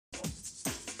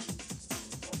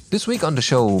This week on the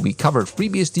show, we covered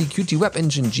FreeBSD Qt Web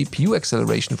Engine GPU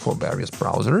acceleration for various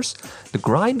browsers, the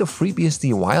grind of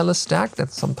FreeBSD wireless stack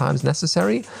that's sometimes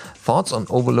necessary, thoughts on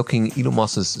overlooking Elon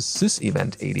Musk's sys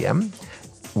event ADM,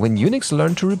 when Unix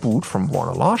learned to reboot from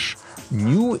Warner Losh,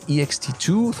 new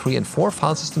ext2, 3 and 4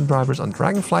 file system drivers on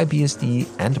Dragonfly BSD,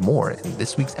 and more in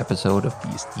this week's episode of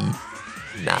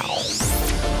BSD Now.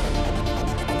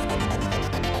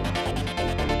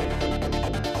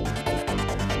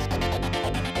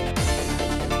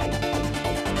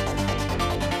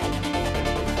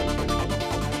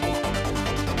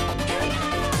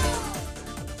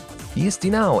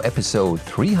 BSD Now, episode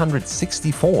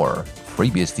 364,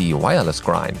 FreeBSD Wireless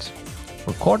Grind,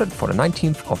 recorded for the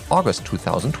 19th of August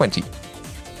 2020.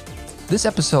 This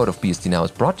episode of BSD Now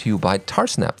is brought to you by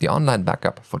Tarsnap, the online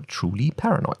backup for truly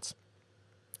paranoids.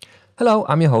 Hello,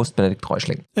 I'm your host, Benedikt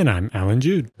Treuschling. And I'm Alan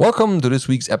Jude. Welcome to this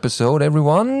week's episode,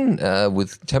 everyone.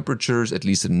 With temperatures, at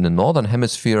least in the northern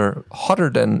hemisphere,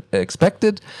 hotter than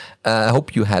expected. I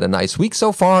hope you had a nice week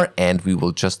so far, and we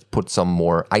will just put some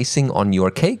more icing on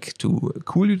your cake to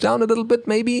cool you down a little bit,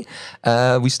 maybe.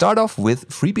 We start off with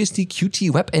FreeBSD Qt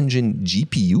Web Engine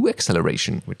GPU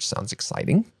acceleration, which sounds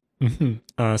exciting.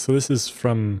 Mm-hmm. So this is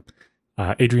from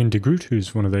Adrian de Groot,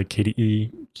 who's one of the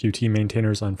KDE Qt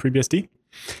maintainers on FreeBSD.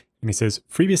 And he says,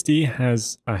 FreeBSD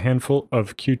has a handful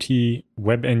of Qt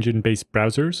Web Engine-based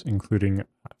browsers, including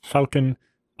Falcon,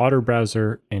 Otter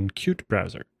Browser, and Qt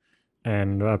Browser,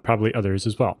 and probably others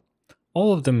as well.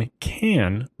 All of them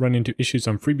can run into issues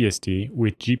on FreeBSD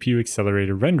with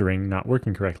GPU-accelerated rendering not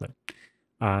working correctly.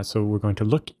 So we're going to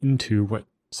look into what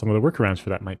some of the workarounds for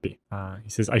that might be. He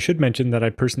says, I should mention that I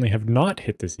personally have not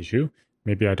hit this issue.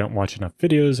 Maybe I don't watch enough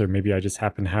videos, or maybe I just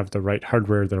happen to have the right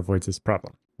hardware that avoids this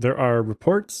problem. There are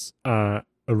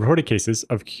reported cases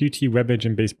of Qt Web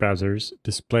Engine-based browsers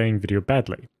displaying video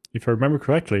badly. If I remember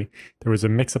correctly, there was a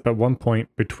mix-up at one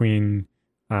point between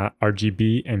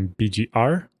RGB and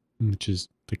BGR, which is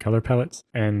the color palettes.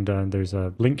 And there's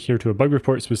a link here to a bug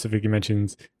report specifically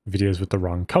mentions videos with the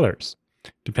wrong colors.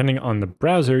 Depending on the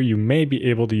browser, you may be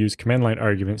able to use command line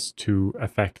arguments to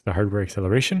affect the hardware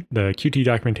acceleration. The Qt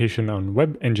documentation on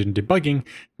Web Engine debugging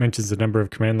mentions the number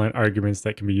of command line arguments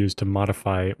that can be used to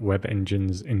modify Web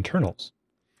Engine's internals.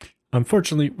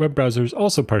 Unfortunately, web browsers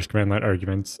also parse command line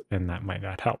arguments, and that might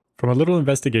not help. From a little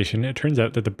investigation, it turns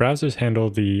out that the browsers handle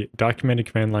the documented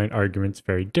command line arguments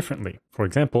very differently. For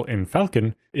example, in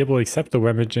Falcon, it will accept the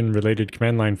Web Engine related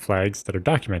command line flags that are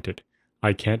documented.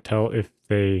 I can't tell if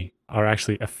they are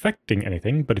actually affecting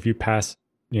anything, but if you pass,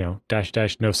 --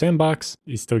 no sandbox,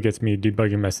 it still gets me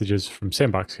debugging messages from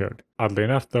sandbox code. Oddly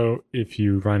enough, though, if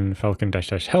you run falcon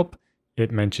 -- help,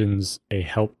 it mentions a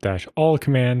help-all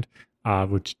command,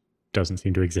 which doesn't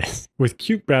seem to exist. With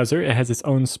Qt Browser, it has its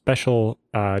own special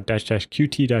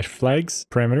 -- flags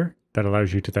parameter that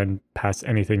allows you to then pass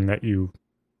anything that you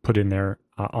put in there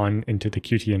on into the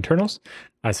Qt internals.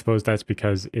 I suppose that's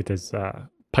because it is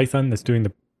Python that's doing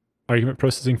the argument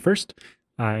processing first,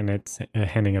 and it's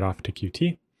handing it off to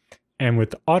Qt. And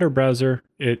with Otter Browser,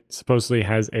 it supposedly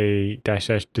has a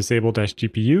 -- disable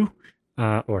 -GPU,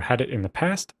 or had it in the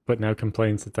past, but now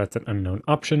complains that that's an unknown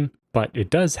option. But it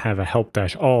does have a help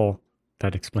 -all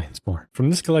that explains more. From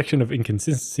this collection of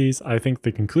inconsistencies, I think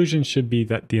the conclusion should be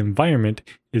that the environment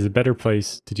is a better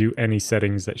place to do any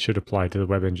settings that should apply to the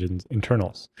Web Engine's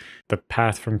internals. The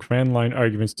path from command line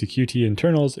arguments to Qt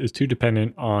internals is too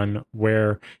dependent on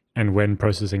where and when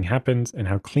processing happens and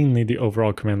how cleanly the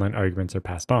overall command line arguments are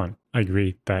passed on. I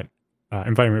agree that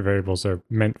environment variables are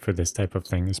meant for this type of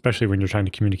thing, especially when you're trying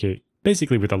to communicate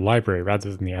basically with a library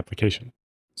rather than the application.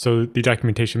 So the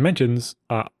documentation mentions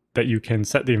that you can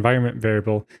set the environment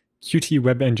variable Qt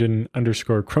Web Engine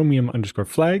 _Chromium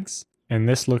 _flags, and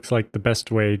this looks like the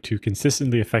best way to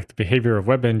consistently affect the behavior of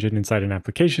Web Engine inside an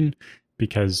application,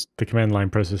 because the command line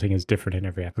processing is different in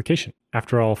every application.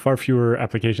 After all, far fewer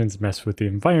applications mess with the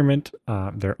environment,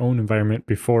 their own environment,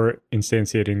 before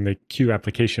instantiating the Q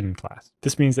application class.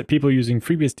 This means that people using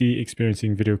FreeBSD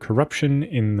experiencing video corruption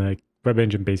in the Web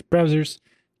Engine-based browsers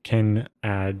can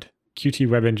add Qt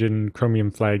Web Engine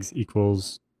Chromium flags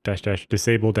equals --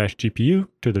 disable -GPU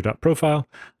to their .profile,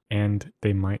 and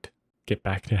they might get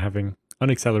back to having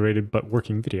unaccelerated but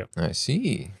working video. I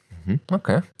see.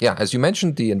 Okay. Yeah, as you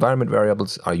mentioned, the environment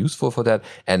variables are useful for that,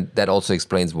 and that also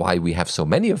explains why we have so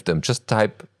many of them. Just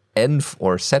type env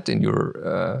or set in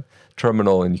your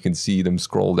terminal and you can see them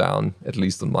scroll down. At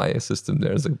least on my system,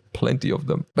 there's plenty of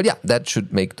them. But yeah, that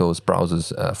should make those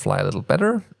browsers fly a little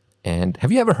better. And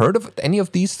have you ever heard of any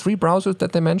of these three browsers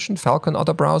that they mentioned? Falcon,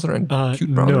 Otter Browser, and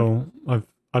Qt Browser? No,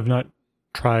 I've not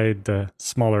tried the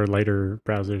smaller, lighter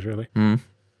browsers, really.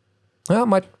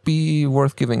 might be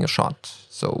worth giving a shot.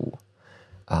 So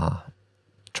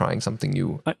trying something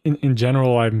new. In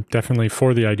general, I'm definitely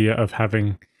for the idea of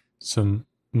having some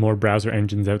more browser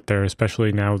engines out there,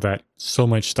 especially now that so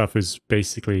much stuff is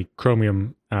basically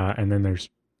Chromium, and then there's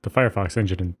the Firefox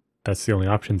engine, and that's the only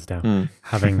options now.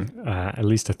 Having at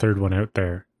least a third one out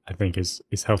there, I think, is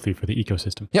healthy for the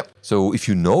ecosystem. Yep. So if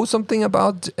you know something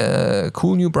about a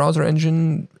cool new browser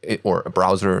engine or a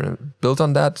browser built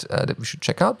on that we should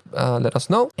check out, let us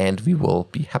know, and we will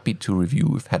be happy to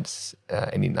review if it has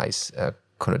any nice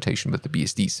connotation with the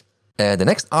BSDs. The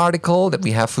next article that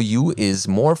we have for you is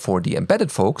more for the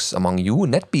embedded folks among you,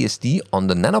 NetBSD on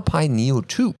the NanoPi Neo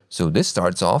 2. So this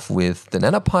starts off with the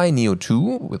NanoPi Neo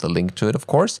 2, with a link to it, of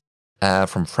course,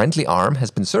 from Friendly ARM,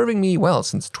 has been serving me well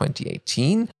since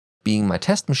 2018, being my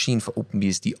test machine for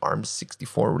OpenBSD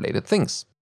ARM64 related things.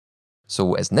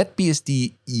 So as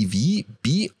NetBSD EV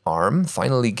B-ARM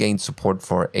finally gained support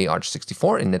for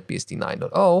AArch64 in NetBSD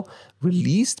 9.0,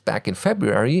 released back in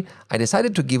February, I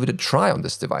decided to give it a try on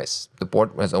this device. The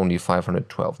board has only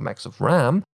 512 megs of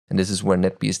RAM, and this is where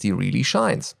NetBSD really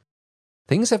shines.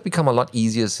 Things have become a lot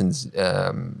easier since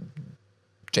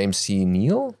James C.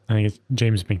 Neal? I think it's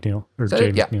James McNeil, or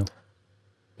James McNeil.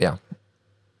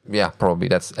 Yeah, probably.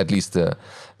 That's at least the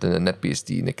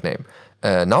NetBSD nickname.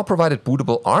 Now provided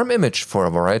bootable ARM image for a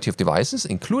variety of devices,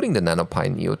 including the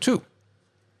NanoPi Neo 2.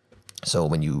 So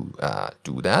when you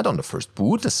do that on the first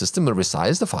boot, the system will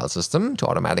resize the file system to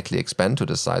automatically expand to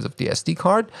the size of the SD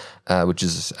card, which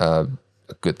is a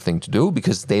good thing to do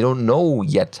because they don't know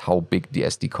yet how big the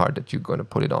SD card that you're going to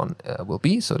put it on will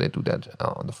be. So they do that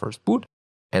on the first boot.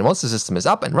 And once the system is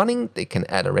up and running, they can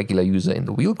add a regular user in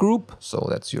the wheel group. So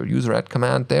that's your user add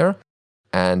command there.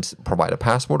 And provide a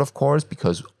password, of course,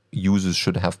 because users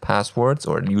should have passwords,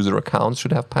 or user accounts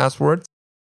should have passwords,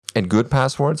 and good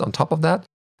passwords on top of that.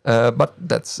 But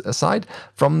that's aside.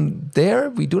 From there,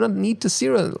 we do not need the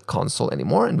serial console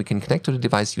anymore, and we can connect to the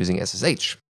device using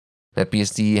SSH.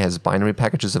 NetBSD has binary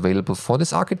packages available for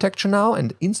this architecture now,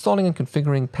 and installing and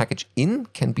configuring package in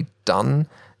can be done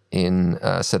in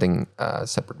setting a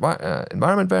separate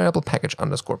environment variable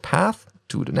package_path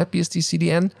to the NetBSD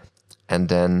CDN, and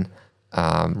then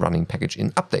running package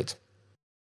in update.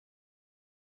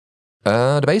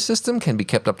 The base system can be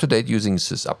kept up to date using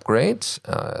sysupgrade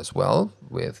as well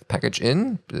with package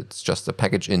in. It's just a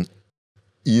package in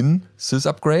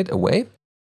sysupgrade away.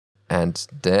 And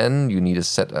then you need to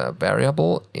set a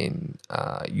variable in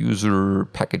user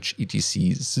package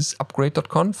etc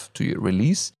sysupgrade.conf to your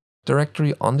release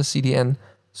directory on the CDN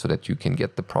so that you can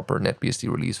get the proper NetBSD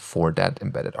release for that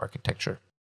embedded architecture.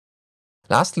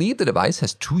 Lastly, the device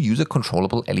has two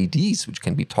user-controllable LEDs, which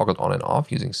can be toggled on and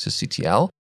off using sysctl.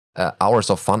 Hours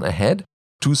of fun ahead.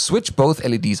 To switch both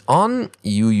LEDs on,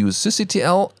 you use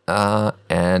sysctl,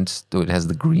 and it has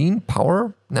the green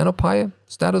power NanoPi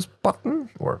status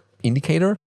button or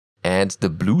indicator, and the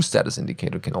blue status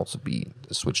indicator can also be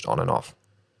switched on and off.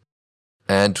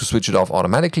 And to switch it off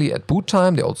automatically at boot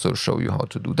time, they also show you how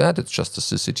to do that. It's just a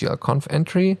sysctl conf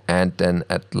entry. And then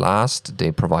at last,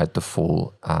 they provide the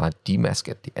full demask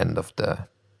at the end of the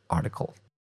article.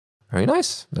 Very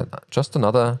nice. Just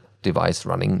another device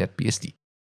running NetBSD.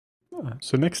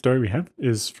 So next story we have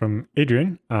is from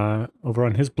Adrian. Over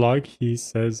on his blog, he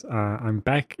says, I'm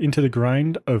back into the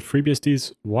grind of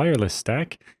FreeBSD's wireless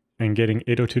stack and getting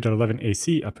 802.11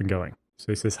 AC up and going.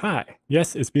 So he says, hi,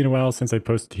 yes, it's been a while since I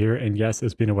posted here, and yes,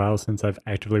 it's been a while since I've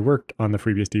actively worked on the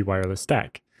FreeBSD wireless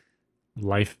stack.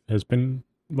 Life has been,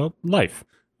 well, life.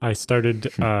 I started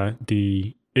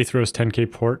the Atheros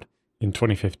 10K port in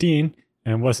 2015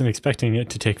 and wasn't expecting it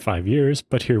to take 5 years,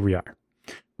 but here we are.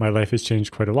 My life has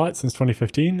changed quite a lot since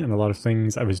 2015, and a lot of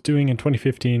things I was doing in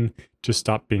 2015 just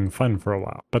stopped being fun for a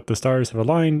while. But the stars have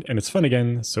aligned, and it's fun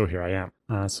again, so here I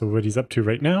am. So what he's up to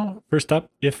right now, first up,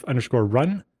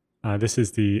 if_run. This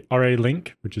is the RA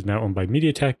Link, which is now owned by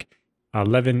MediaTek,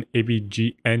 11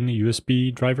 ABGN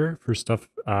USB driver for stuff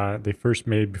they first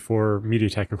made before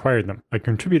MediaTek acquired them. A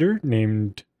contributor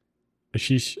named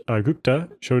Ashish Gupta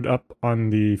showed up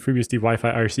on the FreeBSD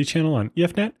Wi-Fi IRC channel on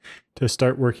EFNet to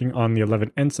start working on the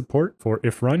 11N support for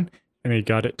if_run, and he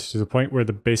got it to the point where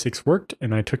the basics worked,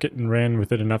 and I took it and ran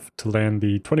with it enough to land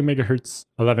the 20 megahertz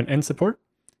 11N support.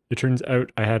 It turns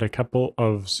out I had a couple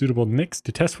of suitable NICs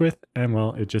to test with, and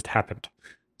well, it just happened.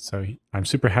 So I'm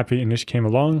super happy Anish came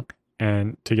along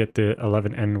and to get the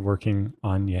 11N working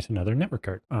on yet another network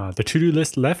card. The to-do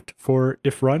list left for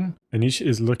if_run, Anish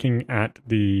is looking at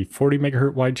the 40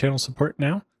 megahertz wide channel support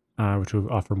now, which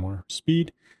will offer more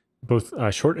speed. Both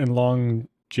short and long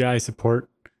GI support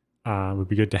would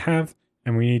be good to have,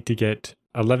 and we need to get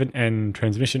 11N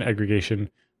transmission aggregation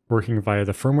working via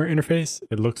the firmware interface.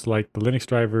 It looks like the Linux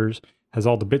drivers has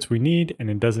all the bits we need, and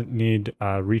it doesn't need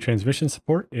retransmission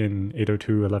support in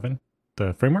 802.11,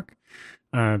 the framework.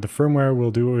 The firmware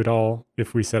will do it all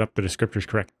if we set up the descriptors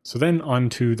correct. So then on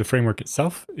to the framework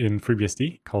itself in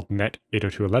FreeBSD called Net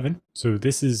 802.11. So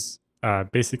this is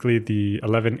basically the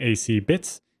 11 AC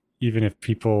bits, even if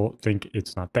people think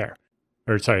it's not there.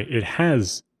 Or sorry, it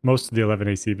has most of the 11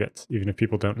 AC bits, even if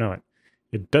people don't know it.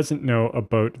 It doesn't know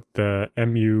about the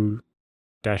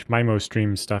mu-MIMO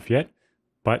stream stuff yet,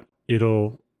 but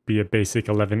it'll be a basic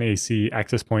 11 AC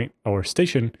access point or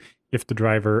station if the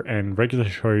driver and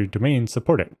regulatory domain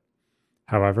support it.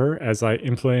 However, as I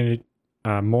implemented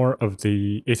more of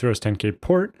the Atheros 10K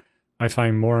port, I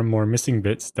find more and more missing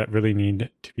bits that really need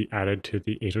to be added to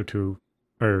the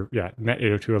Net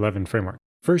 802.11 framework.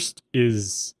 First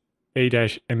is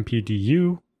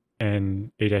A-MPDU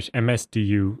and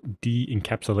A-MSDU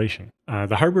de-encapsulation.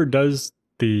 The hardware does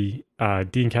the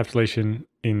de-encapsulation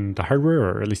in the hardware,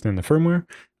 or at least in the firmware,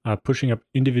 pushing up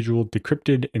individual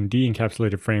decrypted and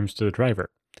de-encapsulated frames to the driver.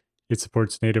 It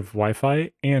supports native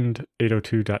Wi-Fi and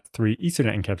 802.3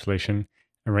 Ethernet encapsulation,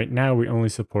 and right now we only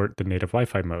support the native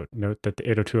Wi-Fi mode. Note that the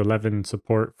 802.11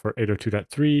 support for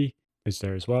 802.3 is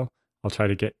there as well. I'll try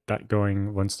to get that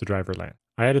going once the driver lands.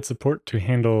 I added support to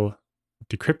handle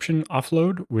decryption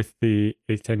offload with the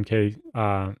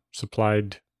A10K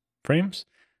supplied frames,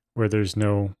 where there's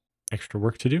no extra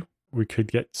work to do. We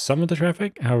could get some of the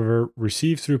traffic, however,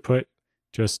 receive throughput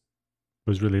just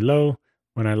was really low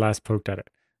when I last poked at it.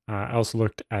 I also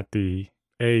looked at the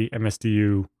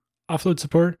A-MSDU offload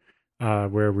support,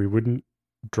 where we wouldn't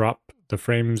drop the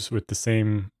frames with the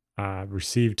same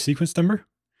received sequence number.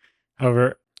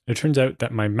 However, it turns out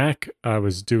that my Mac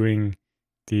was doing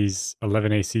these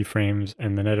 11 AC frames,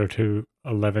 and the Net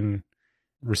 802.11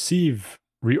 receive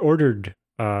reordered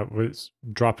was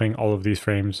dropping all of these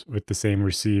frames with the same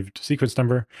received sequence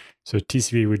number. So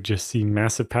TCP would just see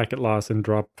massive packet loss and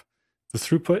drop the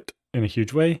throughput in a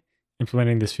huge way.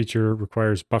 Implementing this feature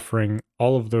requires buffering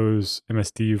all of those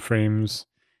MSDU frames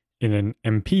in an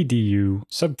MPDU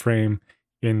subframe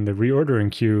in the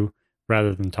reordering queue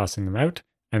rather than tossing them out,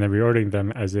 and then reordering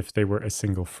them as if they were a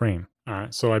single frame.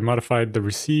 So I modified the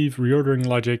receive reordering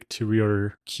logic to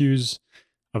reorder queues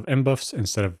of MBuffs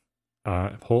instead of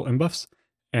whole MBuffs,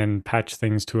 and patch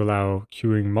things to allow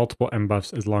queuing multiple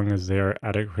MBuffs as long as they are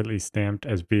adequately stamped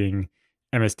as being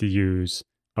MSDUs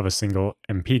of a single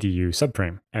MPDU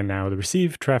subframe. And now the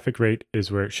receive traffic rate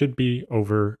is where it should be,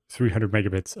 over 300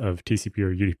 megabits of TCP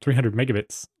or UDP. 300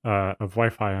 megabits of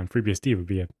Wi-Fi on FreeBSD would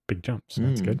be a big jump, so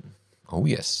that's good. Oh,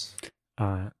 yes.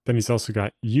 Then he's also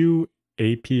got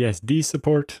UAPSD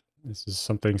support. This is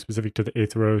something specific to the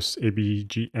Atheros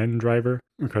ABGN driver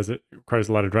because it requires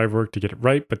a lot of driver work to get it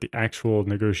right, but the actual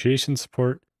negotiation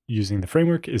support using the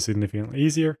framework is significantly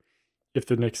easier. If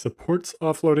the NIC supports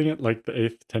offloading it like the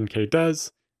A10K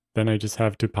does, then I just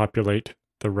have to populate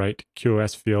the right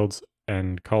QoS fields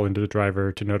and call into the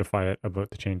driver to notify it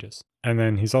about the changes. And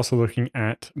then he's also looking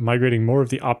at migrating more of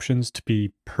the options to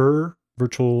be per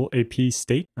virtual AP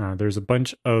state. There's a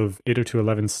bunch of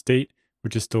 802.11 state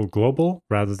which is still global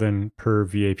rather than per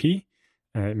VAP.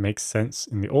 It makes sense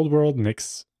in the old world.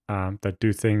 NICs that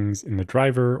do things in the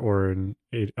driver or in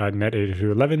Net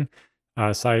 802.11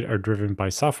 side are driven by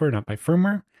software, not by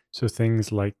firmware. So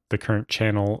things like the current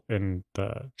channel and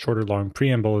the shorter long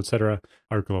preamble, etc.,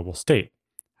 are global state.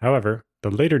 However,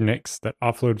 the later NICs that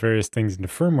offload various things into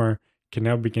firmware can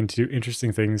now begin to do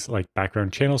interesting things like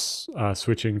background channel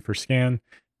switching for scan,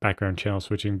 background channel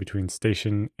switching between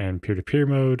station and peer-to-peer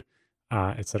mode,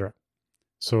 etc.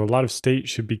 So a lot of state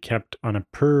should be kept on a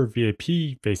per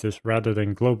VAP basis rather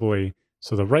than globally,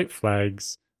 so the right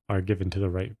flags are given to the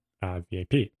right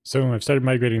VAP. So I've started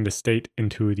migrating the state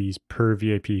into these per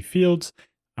VAP fields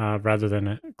rather than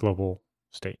a global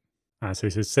state. So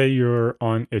he says, say you're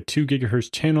on a 2 gigahertz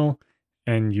channel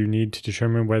and you need to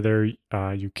determine whether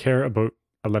you care about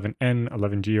 11N,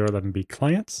 11G, or 11B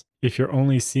clients. If you're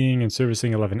only seeing and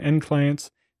servicing 11N clients,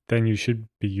 then you should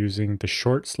be using the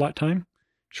short slot time,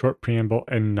 short preamble,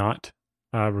 and not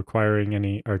requiring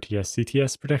any RTS,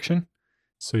 CTS protection.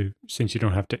 So since you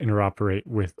don't have to interoperate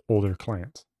with older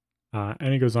clients.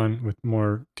 And he goes on with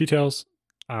more details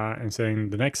and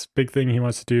saying the next big thing he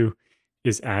wants to do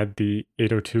is add the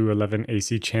 802.11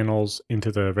 AC channels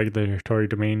into the regulatory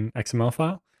domain XML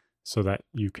file so that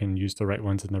you can use the right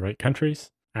ones in the right countries.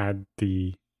 Add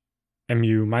the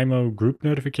mu-MIMO group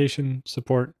notification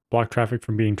support, block traffic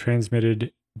from being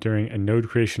transmitted during a node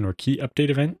creation or key update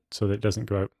event so that it doesn't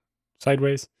go out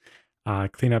sideways,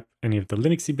 clean up any of the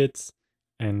Linuxy bits.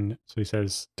 And so he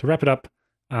says, to wrap it up,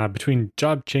 between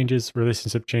job changes,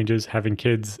 relationship changes, having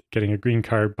kids, getting a green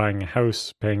card, buying a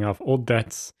house, paying off old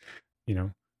debts,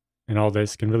 and all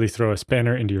this can really throw a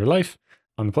spanner into your life.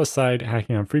 On the plus side,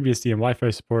 hacking on FreeBSD and Wi-Fi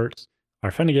supports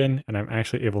are fun again, and I'm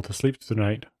actually able to sleep through the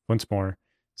night once more.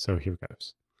 So here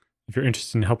goes. If you're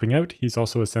interested in helping out, he's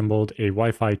also assembled a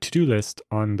Wi-Fi to-do list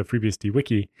on the FreeBSD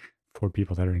wiki for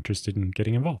people that are interested in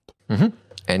getting involved. Mm-hmm.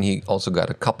 And he also got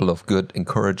a couple of good,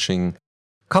 encouraging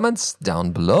comments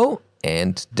down below.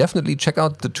 And definitely check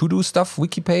out the to-do stuff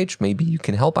wiki page. Maybe you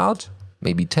can help out,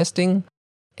 maybe testing.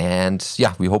 And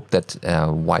yeah, we hope that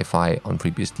Wi-Fi on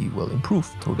FreeBSD will improve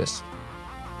through this.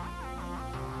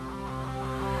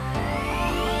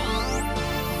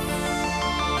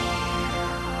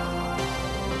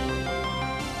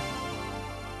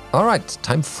 All right,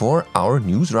 time for our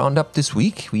news roundup this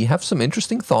week. We have some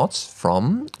interesting thoughts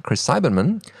from Chris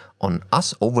Seiberman on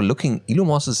us overlooking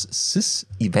Illumos's sys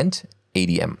event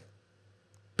ADM.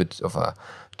 Bit of a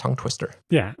tongue twister.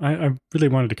 Yeah, I really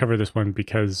wanted to cover this one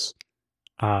because,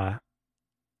 it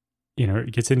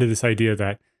gets into this idea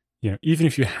that, even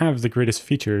if you have the greatest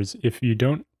features, if you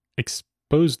don't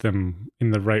expose them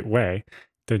in the right way,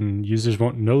 then users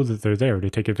won't know that they're there to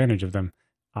take advantage of them.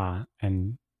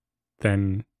 And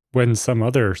then when some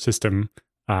other system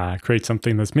creates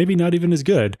something that's maybe not even as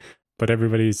good, but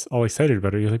everybody's all excited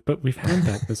about it, you're like, but we've had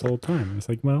that this whole time. It's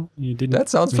like, well, you didn't. That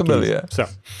sounds familiar. So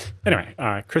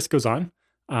anyway, Chris goes on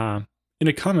in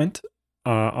a comment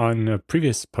on a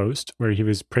previous post where he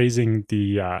was praising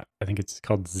the, I think it's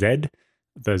called Zed,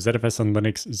 the ZFS on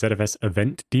Linux ZFS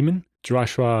event daemon.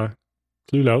 Joshua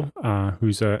Clulo,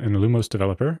 who's an Illumos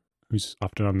developer, who's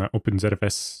often on the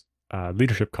OpenZFS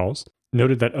leadership calls,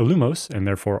 noted that Illumos, and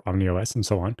therefore OmniOS and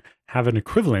so on, have an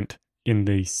equivalent in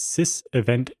the sys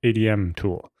event ADM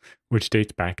tool, which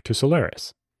dates back to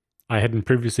Solaris. I hadn't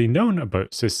previously known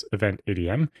about sys event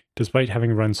ADM, despite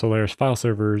having run Solaris file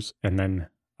servers and then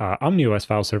OmniOS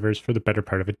file servers for the better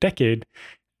part of a decade,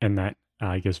 and that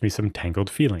gives me some tangled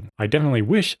feeling. I definitely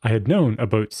wish I had known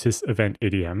about sys event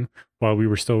ADM while we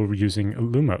were still using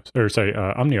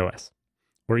OmniOS,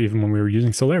 or even when we were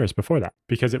using Solaris before that,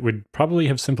 because it would probably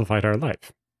have simplified our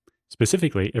life.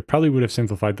 Specifically, it probably would have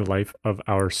simplified the life of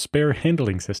our spare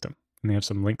handling system. And they have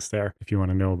some links there if you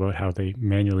want to know about how they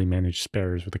manually manage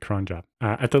spares with a cron job.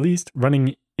 At the least,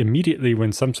 running immediately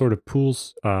when some sort of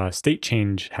pool's state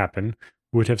change happened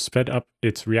would have sped up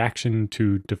its reaction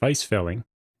to device failing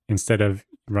instead of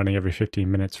running every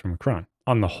 15 minutes from a cron.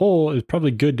 On the whole, it's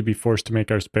probably good to be forced to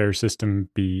make our spare system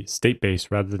be state-based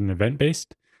rather than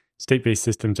event-based. State-based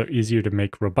systems are easier to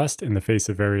make robust in the face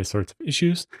of various sorts of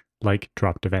issues, like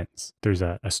dropped events. There's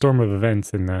a storm of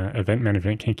events and the event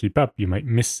management can't keep up. You might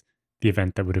miss the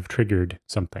event that would have triggered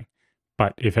something.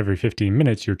 But if every 15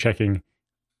 minutes you're checking,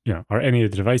 are any of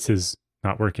the devices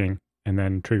not working and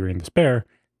then triggering the spare,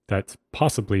 that's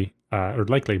possibly or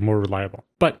likely more reliable,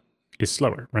 but is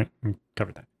slower, right? We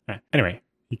covered that. Anyway,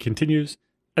 he continues,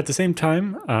 at the same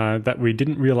time that we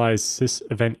didn't realize sys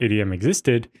event ADM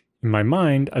existed, in my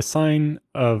mind, a sign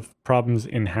of problems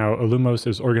in how Illumos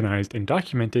is organized and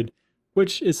documented,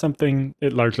 which is something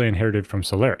it largely inherited from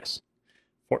Solaris.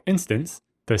 For instance,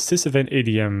 the sysevent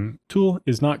ADM tool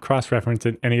is not cross-referenced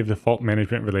in any of the fault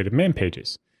management-related man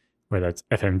pages, whether that's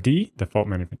FMD, the fault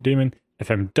management daemon,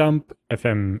 FMDump,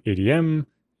 FMADM,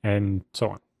 and so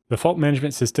on. The fault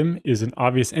management system is an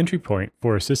obvious entry point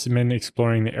for a sysadmin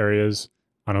exploring the areas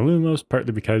on Illumos,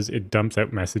 partly because it dumps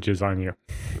out messages on you.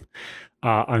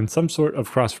 On some sort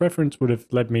of cross-reference would have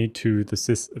led me to the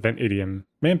sysevent ADM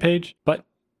man page, but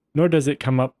nor does it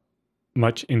come up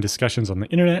much in discussions on the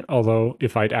internet, although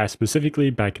if I'd asked specifically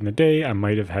back in the day, I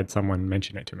might have had someone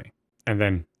mention it to me. And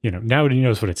then, now that he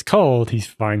knows what it's called, he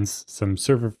finds some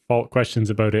server fault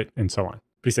questions about it and so on.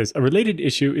 But he says, a related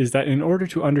issue is that in order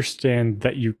to understand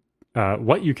that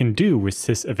what you can do with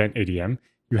sysevent ADM,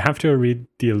 you have to read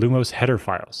the Illumos header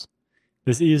files.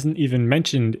 This isn't even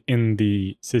mentioned in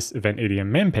the sysevent ADM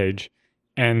man page,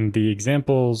 and the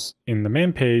examples in the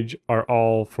man page are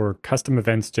all for custom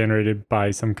events generated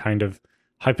by some kind of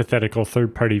hypothetical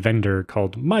third-party vendor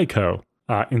called Myco,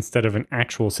 instead of an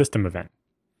actual system event.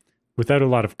 Without a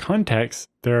lot of context,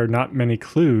 there are not many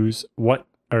clues that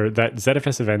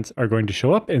ZFS events are going to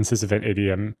show up in sysevent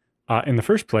ADM in the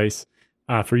first place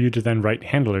for you to then write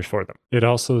handlers for them. It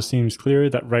also seems clear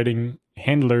that writing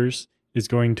handlers is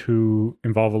going to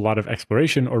involve a lot of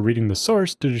exploration or reading the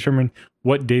source to determine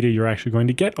what data you're actually going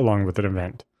to get along with an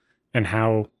event and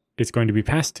how it's going to be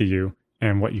passed to you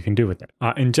and what you can do with it.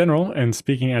 In general, and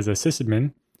speaking as a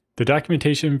sysadmin, the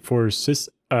documentation for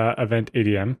sysevent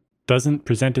ADM doesn't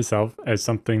present itself as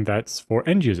something that's for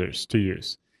end users to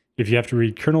use. If you have to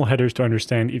read kernel headers to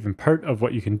understand even part of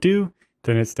what you can do,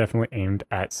 then it's definitely aimed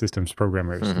at systems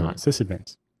programmers, not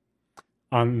sysadmins.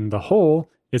 On the whole,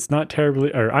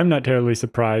 I'm not terribly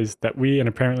surprised that we and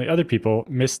apparently other people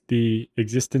missed the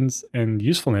existence and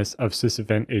usefulness of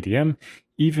sysevent ADM,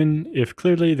 even if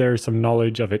clearly there is some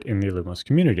knowledge of it in the Illumos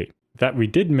community. That we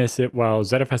did miss it while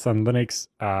ZFS on Linux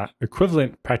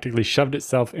equivalent practically shoved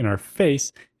itself in our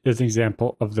face is an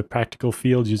example of the practical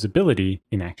field usability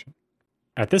in action.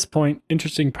 At this point,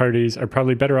 interesting parties are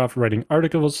probably better off writing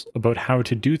articles about how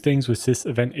to do things with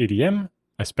sysevent ADM,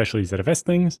 especially ZFS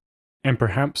things, and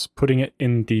perhaps putting it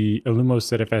in the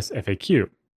Illumos ZFS FAQ.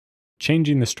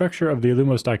 Changing the structure of the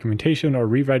Illumos documentation or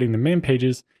rewriting the man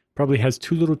pages probably has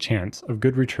too little chance of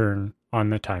good return on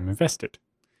the time invested.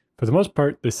 For the most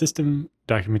part, the system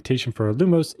documentation for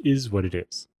Illumos is what it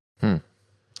is.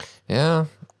 Yeah,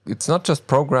 it's not just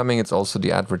programming, it's also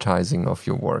the advertising of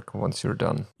your work once you're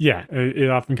done. Yeah, it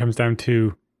often comes down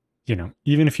to,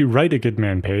 even if you write a good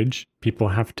man page, people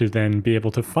have to then be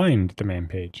able to find the man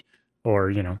page.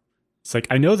 Or, it's like,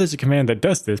 I know there's a command that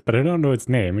does this, but I don't know its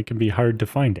name. It can be hard to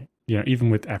find it. Even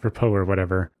with apropos or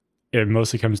whatever, it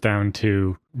mostly comes down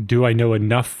to, do I know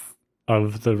enough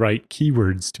of the right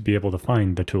keywords to be able to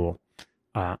find the tool?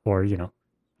 Or,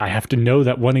 I have to know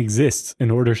that one exists in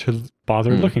order to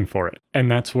bother looking for it. And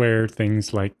that's where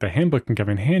things like the handbook can come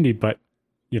in handy. But,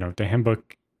 the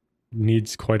handbook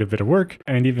needs quite a bit of work.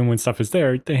 And even when stuff is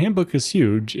there, the handbook is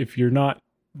huge. If you're not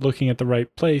looking at the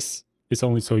right place, it's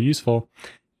only so useful.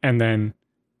 And then,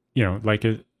 like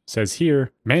it says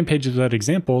here, man pages without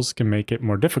examples can make it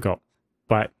more difficult.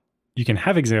 But you can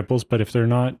have examples, but if they're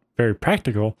not very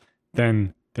practical,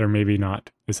 then they're maybe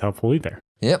not as helpful either.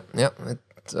 Yep.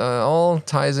 It all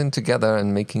ties in together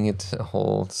and making it a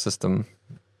whole system.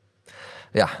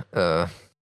 Yeah.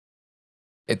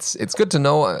 It's good to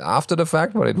know after the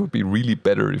fact, but it would be really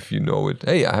better if you know it.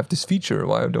 Hey, I have this feature.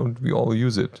 Why don't we all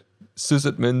use it?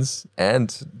 Sysadmins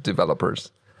and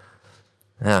developers.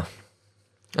 Yeah.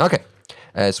 Okay.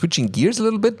 Switching gears a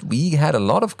little bit, we had a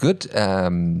lot of good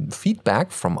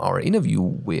feedback from our interview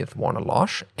with Warner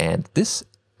Losh, and this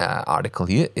article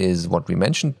here is what we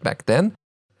mentioned back then.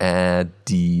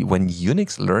 When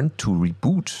Unix learned to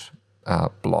reboot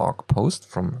blog post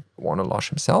from Warner Losh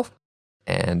himself.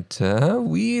 And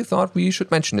we thought we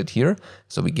should mention it here,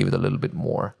 so we give it a little bit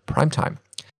more prime time.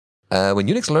 When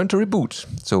Unix learned to reboot,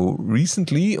 so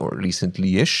recently or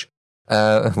recently-ish,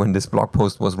 when this blog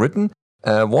post was written,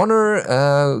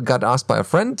 Warner got asked by a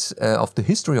friend of the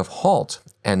history of halt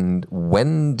and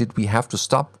when did we have to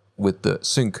stop with the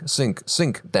sync, sync,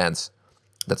 sync dance.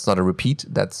 That's not a repeat.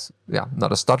 That's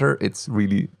not a stutter. It's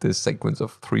really this sequence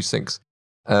of 3 syncs.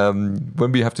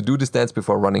 When we have to do this dance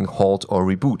before running halt or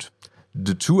reboot.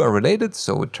 The two are related,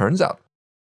 so it turns out.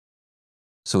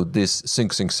 So this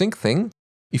sync, sync, sync thing,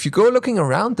 if you go looking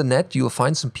around the net, you'll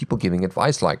find some people giving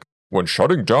advice like, when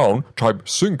shutting down, type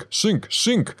sync, sync,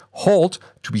 sync, halt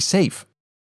to be safe.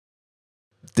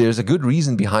 There's a good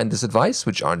reason behind this advice,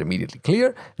 which aren't immediately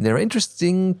clear, and they're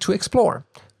interesting to explore.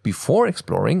 Before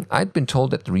exploring, I'd been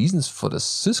told that the reasons for the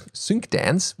sync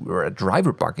dance were a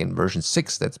driver bug in version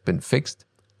 6 that's been fixed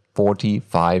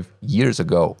 45 years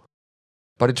ago.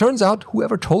 But it turns out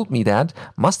whoever told me that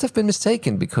must have been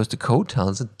mistaken because the code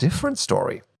tells a different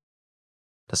story.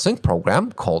 The sync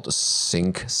program called a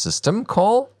sync system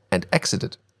call and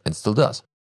exited, and still does.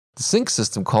 The sync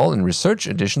system call in research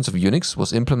editions of Unix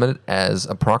was implemented as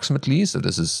approximately, so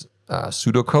this is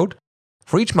pseudocode,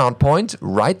 for each mount point,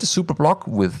 write the superblock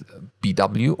with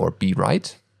BW or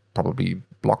BWrite, probably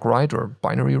block write or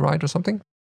binary write or something.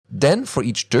 Then for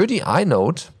each dirty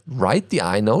inode, write the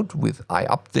inode with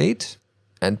iupdate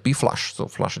and bflush, so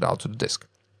flush it out to the disk.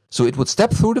 So it would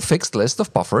step through the fixed list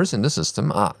of buffers in the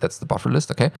system. That's the buffer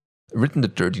list, okay. Written the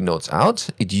dirty nodes out.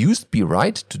 It used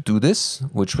bwrite to do this,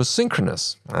 which was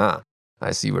synchronous.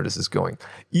 I see where this is going.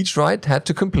 Each write had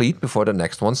to complete before the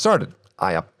next one started.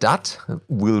 iupdat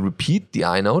will repeat the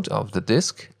inode of the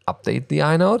disk, update the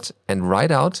inode, and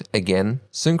write out again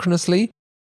synchronously.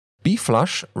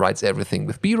 bflush writes everything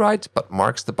with bwrite, but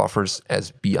marks the buffers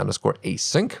as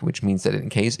b_async, which means that in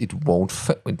case it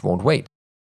won't wait.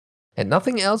 And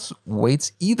nothing else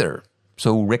waits either.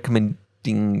 So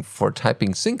recommending for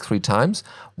typing sync 3 times,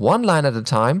 1 line at a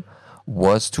time,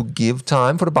 was to give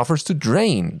time for the buffers to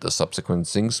drain. The subsequent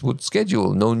syncs would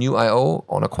schedule no new I/O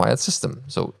on a quiet system.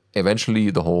 So eventually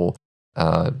the whole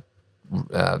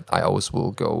I/Os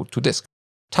will go to disk.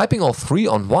 Typing all 3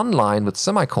 on 1 line with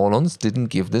semicolons didn't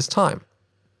give this time.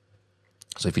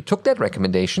 So if you took that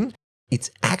recommendation,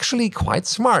 it's actually quite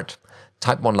smart.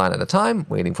 Type 1 line at a time,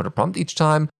 waiting for the prompt each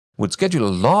time, would schedule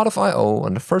a lot of I/O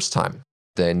on the first time.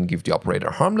 then give the operator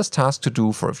a harmless task to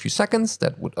do for a few seconds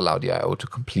that would allow the I/O to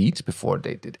complete before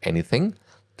they did anything.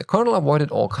 The kernel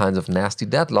avoided all kinds of nasty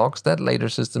deadlocks that later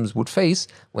systems would face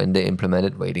when they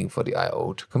implemented waiting for the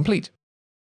I/O to complete.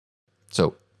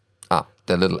 So,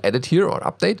 the little edit here or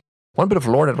update. One bit of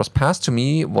lore that was passed to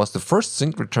me was the first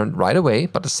sync returned right away,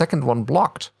 but the second one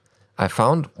blocked. I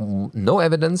found no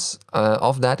evidence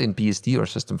of that in BSD or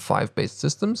System 5 based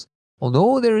systems,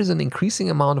 although there is an increasing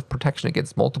amount of protection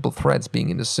against multiple threads being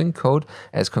in the sync code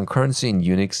as concurrency in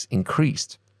Unix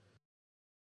increased.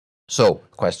 So,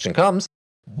 question comes,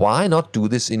 why not do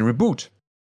this in reboot?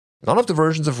 None of the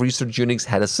versions of Research Unix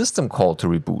had a system call to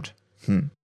reboot.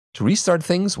 To restart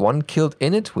things, one killed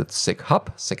init with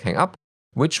sick-hup, sick-hang-up,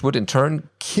 which would in turn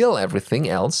kill everything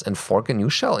else and fork a new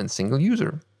shell in single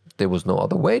user. There was no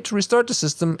other way to restart the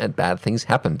system, and bad things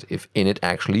happened if init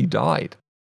actually died.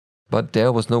 But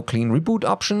there was no clean reboot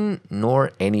option,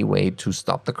 nor any way to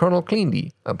stop the kernel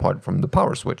cleanly, apart from the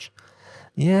power switch.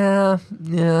 Yeah.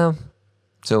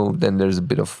 So then there's a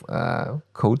bit of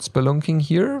code spelunking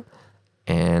here.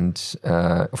 And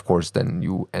of course, then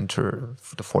you enter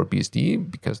the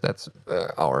ForBSD because that's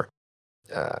our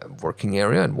working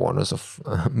area and warn us of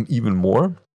even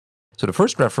more. So the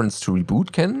first reference to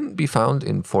reboot can be found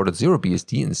in 4.0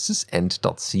 BSD in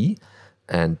sysend.c.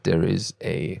 And there is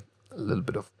a little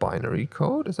bit of binary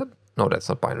code. Is that? No, that's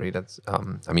not binary. That's,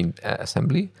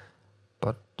 assembly.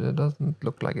 But it doesn't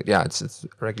look like it. Yeah, it's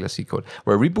regular C code,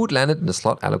 where reboot landed in the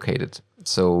slot allocated.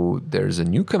 So there's a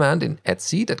new command in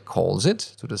etc that calls it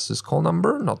to the syscall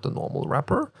number, not the normal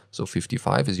wrapper. So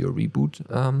 55 is your reboot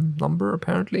number,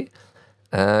 apparently.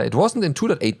 It wasn't in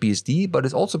 2.8 BSD, but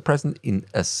is also present in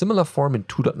a similar form in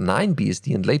 2.9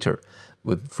 BSD and later.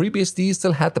 With FreeBSD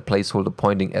still had the placeholder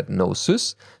pointing at no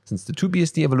sys. Since the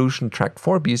 2BSD evolution tracked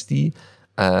 4BSD,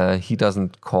 he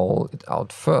doesn't call it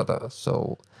out further.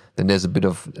 So then there's a bit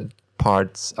of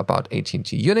parts about AT&T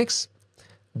Unix,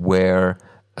 where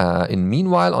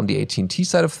meanwhile, on the AT&T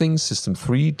side of things, System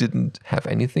 3 didn't have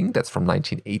anything. That's from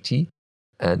 1980.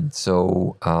 And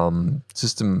so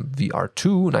System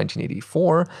VR2,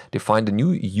 1984, defined a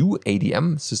new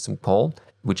UADM system call,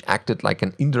 which acted like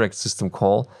an indirect system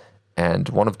call. And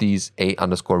one of these,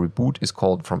 A_reboot, is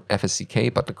called from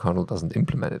FSCK, but the kernel doesn't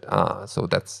implement it. So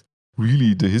that's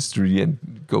really the history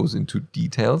and goes into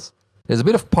details. There's a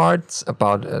bit of parts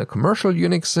about commercial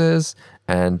Unixes,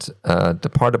 and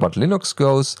the part about Linux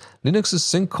goes, Linux's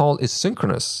sync call is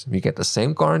synchronous. You get the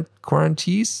same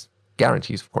guarantees,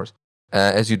 of course,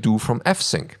 as you do from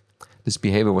fsync. This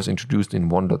behavior was introduced in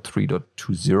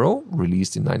 1.3.20,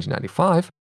 released in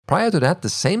 1995. Prior to that, the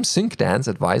same sync dance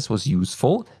advice was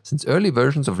useful, since early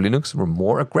versions of Linux were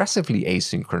more aggressively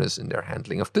asynchronous in their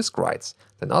handling of disk writes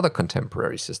than other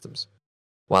contemporary systems.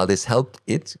 While this helped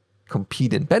it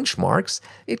compete in benchmarks,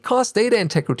 it caused data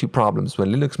integrity problems when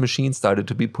Linux machines started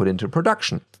to be put into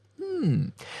production,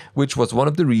 which was one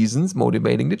of the reasons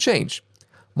motivating the change.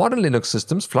 Modern Linux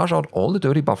systems flush out all the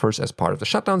dirty buffers as part of the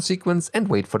shutdown sequence and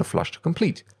wait for the flush to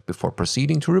complete before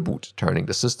proceeding to reboot, turning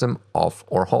the system off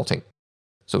or halting.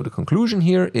 So the conclusion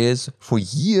here is, for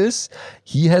years,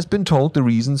 he has been told the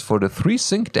reasons for the 3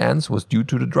 sync dance was due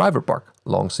to the driver bug,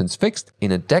 long since fixed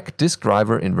in a DEC disk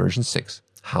driver in version 6.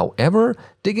 However,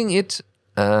 digging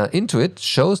into it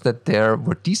shows that there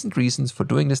were decent reasons for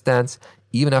doing this dance,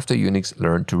 even after Unix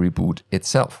learned to reboot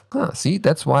itself. See,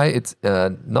 that's why it's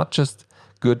not just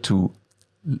good to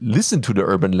listen to the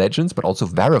urban legends, but also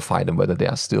verify them whether they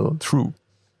are still true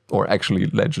or actually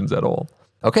legends at all.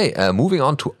 Okay, moving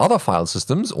on to other file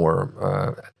systems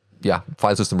or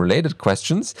file system related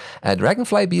questions.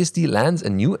 Dragonfly BSD lands a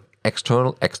new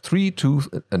external X3,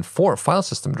 2, and 4 file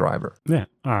system driver. Yeah,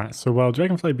 so while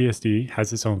Dragonfly BSD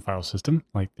has its own file system,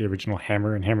 like the original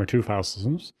Hammer and Hammer 2 file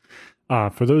systems,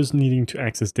 for those needing to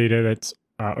access data that's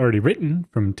already written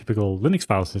from typical Linux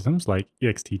file systems like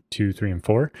ext2, 3, and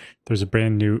 4, there's a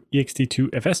brand new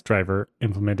ext2fs driver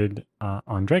implemented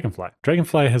on Dragonfly.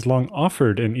 Dragonfly has long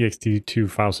offered an ext2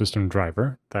 file system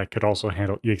driver that could also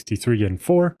handle ext3 and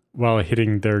 4, while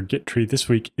hitting their Git tree this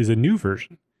week is a new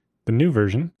version. The new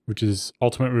version, which is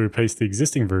ultimately replaced the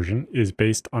existing version, is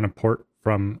based on a port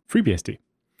from FreeBSD.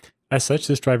 As such,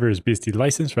 this driver is BSD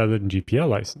licensed rather than GPL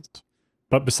licensed.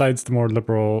 But besides the more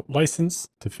liberal license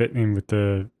to fit in with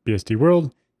the BSD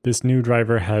world, this new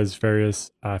driver has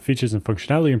various features and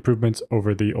functionality improvements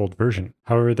over the old version.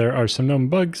 However, there are some known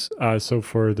bugs, so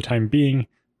for the time being,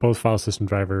 both file system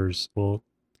drivers will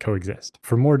coexist.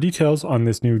 For more details on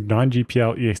this new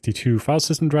non-GPL ext2 file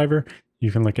system driver,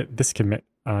 you can look at this commit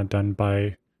done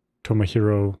by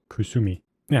Tomohiro Kusumi.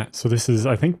 Yeah, so this is,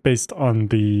 I think, based on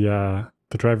the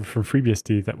driver from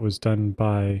FreeBSD that was done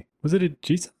by, was it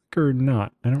Ajisa? or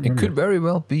not? I don't remember. It could very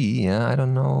well be. Yeah, I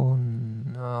don't know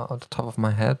off the top of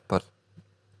my head, but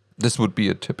this would be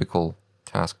a typical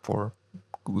task for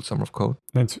Google Summer of Code.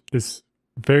 It's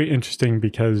very interesting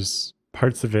because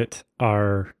parts of it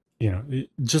are,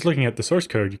 just looking at the source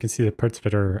code, you can see that parts of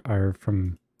it are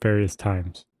from various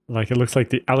times. Like it looks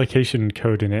like the allocation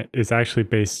code in it is actually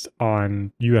based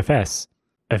on UFS,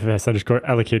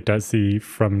 FFS_allocate.c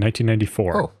from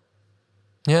 1994. Oh,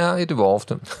 yeah, it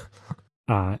evolved.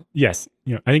 Yes,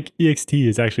 I think ext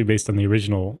is actually based on the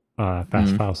original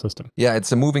fast file system. Yeah,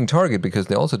 it's a moving target because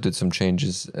they also did some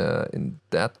changes in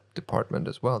that department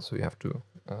as well. So you have to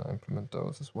implement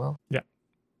those as well. Yeah.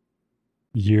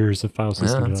 Years of file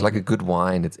system. Yeah, it's like a good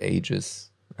wine. It's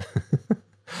ages.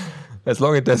 As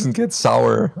long as it doesn't get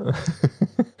sour,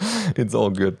 it's all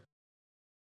good.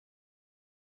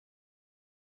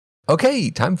 Okay,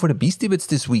 time for the Beastie Bits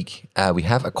this week. We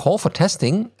have a call for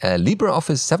testing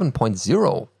LibreOffice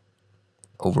 7.0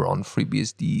 over on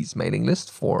FreeBSD's mailing list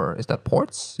for, is that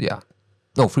ports? Yeah.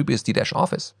 No,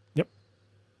 FreeBSD-Office. Yep.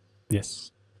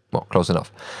 Yes. Well, close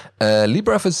enough.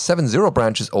 LibreOffice 7.0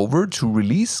 branches over to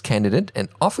release candidate and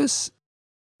Office.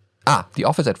 The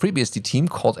Office at FreeBSD team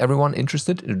called everyone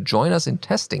interested to join us in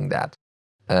testing that.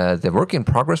 The work in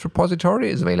progress repository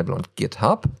is available on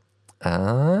GitHub.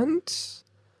 And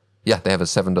yeah, they have a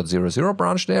 7.00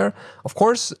 branch there. Of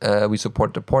course, we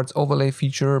support the ports overlay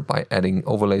feature by adding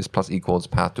overlays plus equals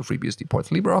path to FreeBSD ports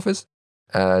LibreOffice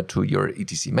to your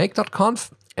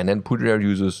etcmake.conf. And then Poudre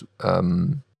users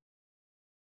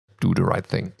do the right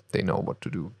thing. They know what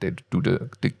to do. They do the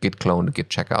git clone, the git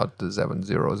checkout, the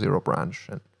 7.00 branch.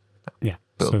 And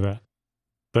build. So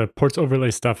the ports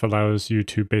overlay stuff allows you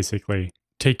to basically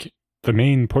take the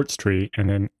main ports tree and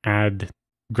then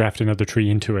graft another tree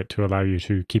into it to allow you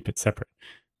to keep it separate,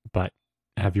 but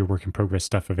have your work in progress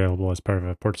stuff available as part of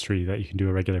a ports tree that you can do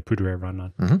a regular Poudre run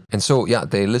on. Mm-hmm. And so,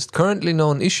 they list currently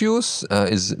known issues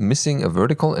is missing a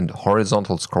vertical and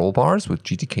horizontal scroll bars with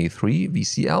GTK3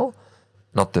 VCL,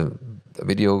 not the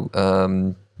video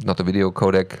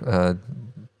codec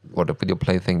or the video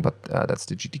play thing, but that's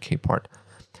the GTK part.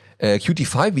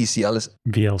 Qt5 VCL is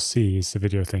VLC is the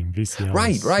video thing. VCL.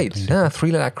 Right.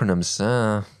 Three-letter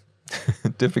acronyms.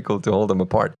 Difficult to hold them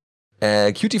apart.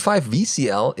 Qt5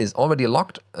 VCL is already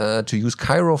locked to use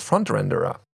Cairo front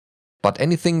renderer. But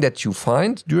anything that you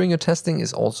find during your testing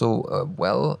is also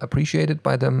well appreciated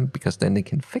by them because then they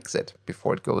can fix it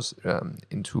before it goes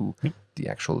into the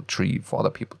actual tree for other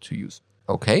people to use.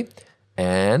 Okay.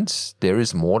 And there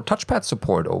is more touchpad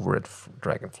support over at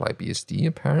Dragonfly BSD,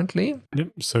 apparently. Yep.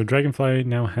 So Dragonfly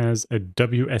now has a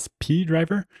WSP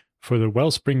driver for the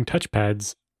Wellspring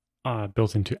touchpads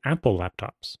built into Apple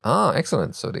laptops.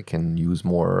 Excellent. So they can use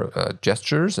more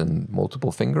gestures and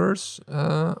multiple fingers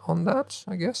on that,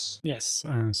 I guess. Yes.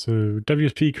 So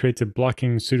WSP creates a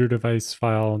blocking pseudo device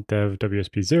file dev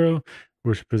WSP0,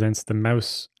 which presents the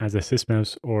mouse as a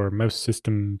sysmouse or mouse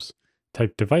systems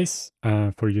type device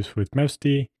for use with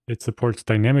MouseD. It supports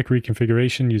dynamic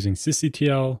reconfiguration using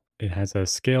sysctl. It has a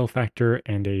scale factor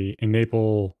and a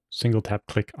enable single tap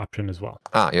click option as well.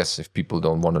 Yes. If people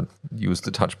don't want to use the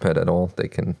touchpad at all, they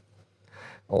can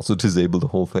also disable the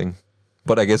whole thing.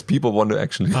 But I guess people want to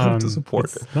actually have to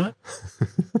support it.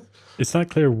 It's not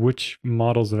clear which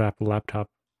models of Apple laptop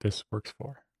this works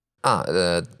for.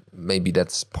 Maybe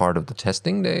that's part of the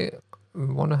testing they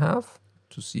want to have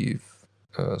to see if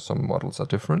some models are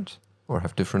different or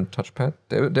have different touchpad.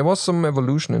 There was some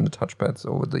evolution in the touchpads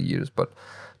over the years, but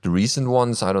the recent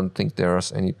ones, I don't think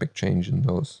there's any big change in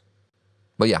those.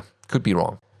 But yeah, could be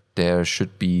wrong. There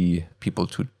should be people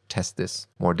to test this.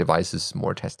 More devices,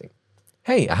 more testing.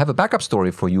 Hey, I have a backup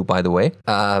story for you, by the way.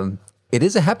 It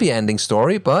is a happy ending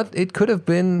story, but it could have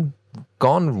been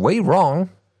gone way wrong.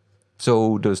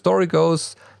 So the story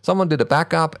goes, someone did a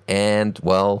backup and,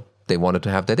 well, they wanted to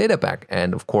have their data back.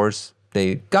 And of course,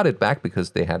 they got it back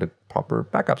because they had a proper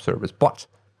backup service. But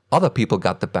other people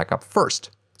got the backup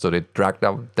first. So they dragged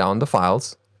down the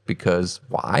files because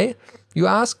why, you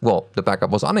ask? Well, the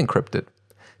backup was unencrypted.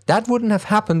 That wouldn't have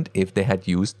happened if they had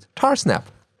used Tarsnap.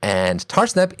 And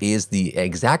Tarsnap is the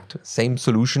exact same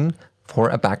solution for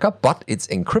a backup, but it's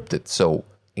encrypted. So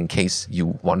in case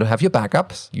you want to have your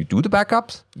backups, you do the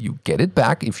backups, you get it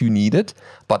back if you need it,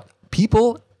 but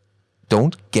people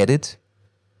don't get it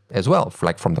as well,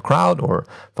 like from the crowd or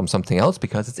from something else,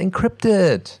 because it's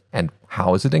encrypted. And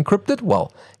how is it encrypted?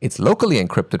 Well, it's locally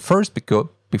encrypted first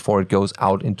before it goes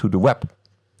out into the web.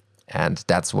 And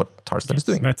that's what Tarsnap is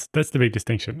doing. That's the big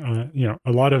distinction.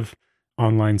 A lot of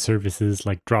online services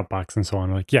like Dropbox and so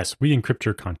on are like, yes, we encrypt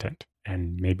your content.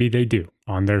 And maybe they do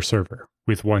on their server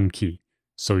with one key.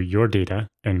 So your data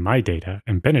and my data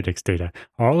and Benedict's data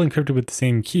are all encrypted with the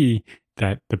same key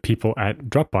that the people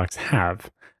at Dropbox have.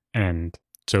 And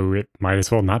so it might as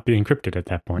well not be encrypted at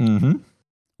that point. Mm-hmm.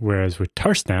 Whereas with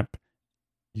Tarsnap,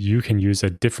 you can use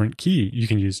a different key. You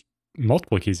can use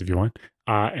multiple keys if you want.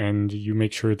 And you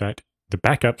make sure that the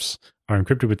backups are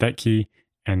encrypted with that key.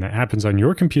 And that happens on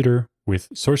your computer with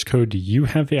source code you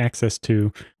have the access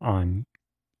to in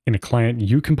a client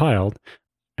you compiled.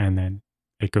 And then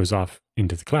it goes off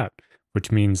into the cloud,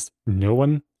 which means no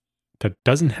one that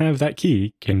doesn't have that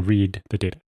key can read the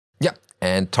data. Yeah,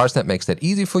 and Tarsnap makes that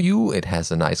easy for you. It has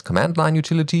a nice command line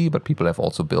utility, but people have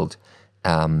also built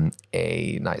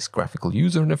a nice graphical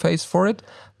user interface for it.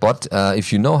 But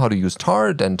if you know how to use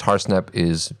Tar, then Tarsnap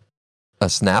is a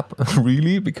snap,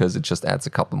 really, because it just adds a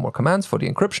couple more commands for the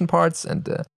encryption parts and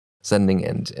the sending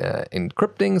and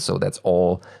encrypting. So that's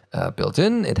all built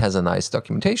in. It has a nice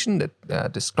documentation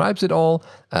that describes it all.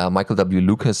 Michael W.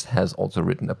 Lucas has also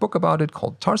written a book about it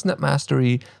called Tarsnap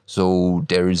Mastery. So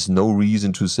there is no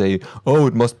reason to say, oh,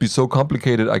 it must be so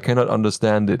complicated, I cannot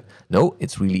understand it. No,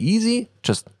 it's really easy.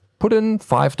 Just put in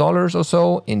 $5 or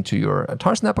so into your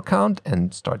Tarsnap account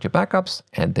and start your backups.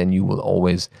 And then you will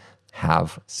always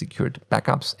have secured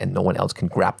backups and no one else can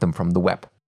grab them from the web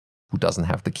who doesn't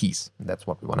have the keys. And that's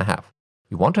what we want to have.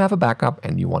 You want to have a backup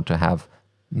and you want to have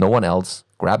no one else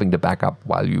grabbing the backup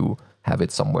while you have it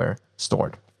somewhere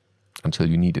stored until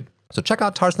you need it. So check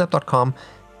out tarsnap.com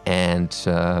and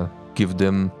give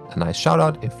them a nice shout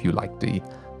out if you like the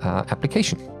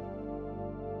application.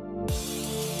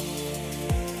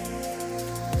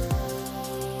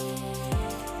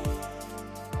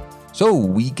 So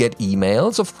we get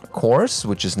emails, of course,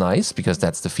 which is nice because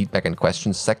that's the feedback and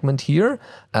questions segment here.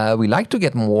 We like to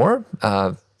get more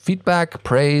feedback,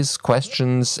 praise,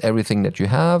 questions, everything that you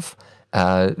have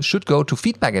should go to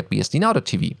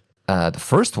feedback@bsdnow.tv. The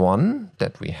first one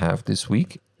that we have this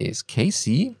week is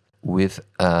Casey with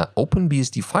an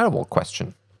OpenBSD firewall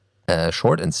question.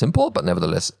 Short and simple, but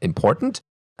nevertheless important.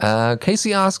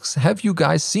 Casey asks, have you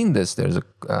guys seen this? There's a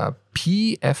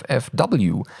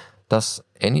PFFW.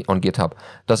 On GitHub.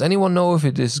 Does anyone know if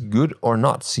it is good or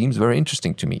not? Seems very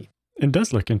interesting to me. It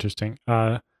does look interesting.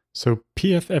 So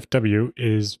PFFW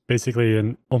is basically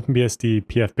an OpenBSD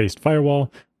PF-based firewall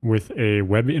with a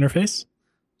web interface.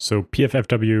 So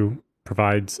PFFW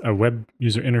provides a web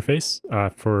user interface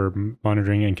for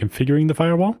monitoring and configuring the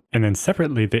firewall. And then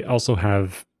separately, they also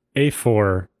have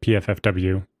A4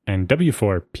 PFFW and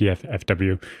W4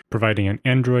 PFFW, providing an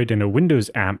Android and a Windows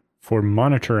app for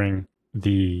monitoring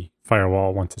the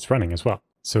firewall once it's running as well.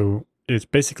 So it's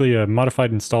basically a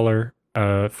modified installer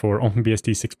for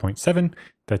OpenBSD 6.7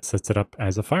 that sets it up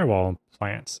as a firewall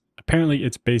appliance. Apparently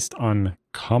it's based on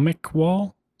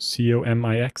ComixWall,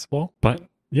 COMIX wall. But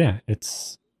yeah,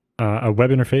 it's a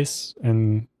web interface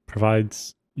and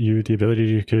provides you the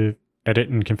ability to edit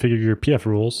and configure your PF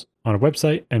rules on a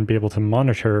website and be able to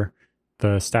monitor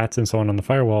the stats and so on the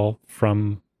firewall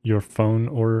from your phone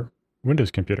or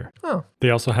Windows computer. Oh. They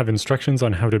also have instructions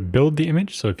on how to build the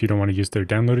image. So if you don't want to use their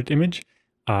downloaded image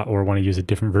or want to use a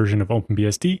different version of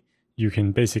OpenBSD, you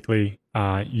can basically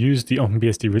use the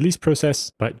OpenBSD release process,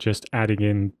 but just adding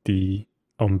in the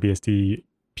OpenBSD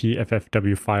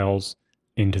PFFW files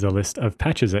into the list of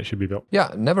patches that should be built.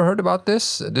 Yeah, never heard about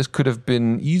this. This could have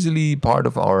been easily part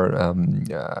of our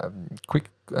quick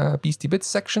BSD bits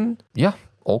section. Yeah,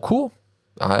 all cool.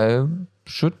 I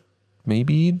should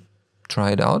maybe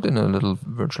try it out in a little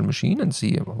virtual machine and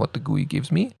see what the GUI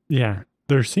gives me. Yeah,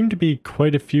 there seem to be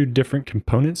quite a few different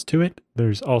components to it.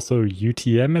 There's also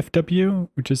UTM-FW,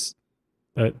 which is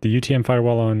the UTM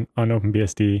firewall on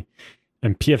OpenBSD,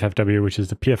 and PFFW, which is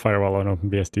the PF firewall on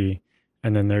OpenBSD.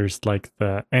 And then there's like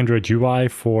the Android UI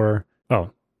for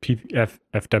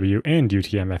PFFW and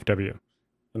UTM-FW.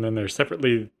 And then there's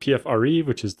separately PFRE,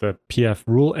 which is the PF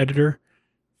rule editor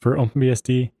for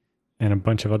OpenBSD, and a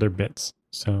bunch of other bits.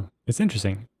 So it's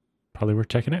interesting. Probably worth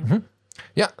checking out. Mm-hmm.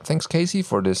 Yeah, thanks, Casey,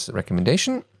 for this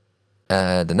recommendation.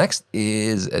 The next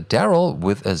is Daryl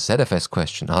with a ZFS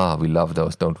question. We love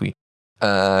those, don't we?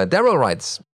 Daryl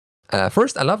writes,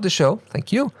 first, I love the show.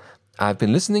 Thank you. I've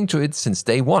been listening to it since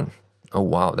day one. Oh,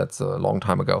 wow, that's a long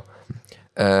time ago.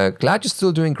 Glad you're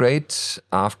still doing great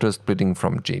after splitting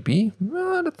from JB.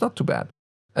 That's not too bad.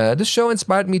 This show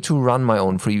inspired me to run my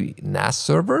own free NAS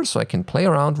server so I can play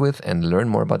around with and learn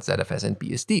more about ZFS and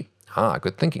BSD.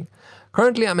 Good thinking.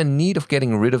 Currently, I'm in need of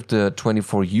getting rid of the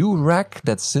 24U rack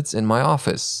that sits in my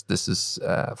office. This is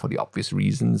for the obvious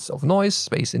reasons of noise,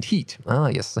 space, and heat.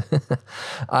 Yes.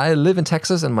 I live in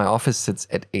Texas and my office sits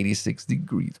at 86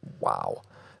 degrees. Wow.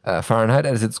 Fahrenheit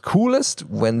at its coolest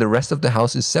when the rest of the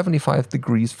house is 75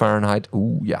 degrees Fahrenheit.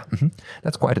 Ooh, yeah,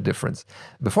 that's quite a difference.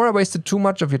 Before I wasted too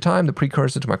much of your time, the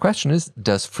precursor to my question is,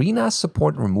 does FreeNAS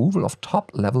support removal of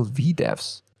top-level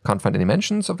VDEVs? Can't find any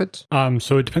mentions of it.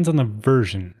 So it depends on the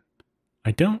version.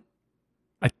 I don't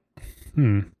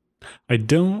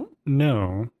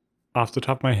know off the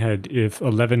top of my head if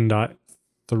 11.3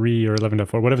 or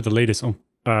 11.4, whatever the latest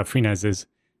FreeNAS is,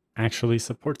 actually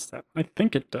supports that. I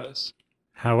think it does.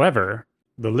 However,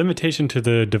 the limitation to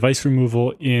the device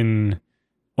removal in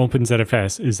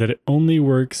OpenZFS is that it only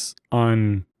works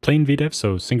on plain VDEV,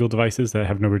 so single devices that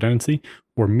have no redundancy,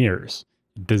 or mirrors.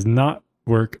 It does not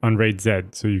work on RAID Z,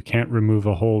 so you can't remove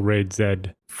a whole RAID Z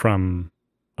from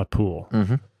a pool.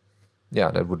 Mm-hmm.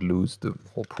 Yeah, that would lose the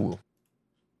whole pool.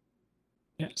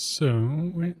 Yeah,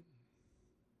 so...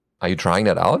 Are you trying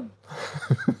that out?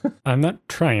 I'm not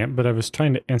trying it, but I was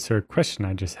trying to answer a question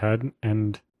I just had,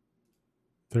 and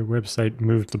their website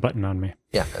moved the button on me.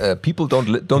 Yeah, people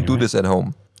don't do this at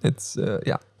home. It's,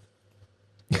 yeah.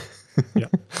 Yeah.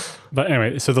 But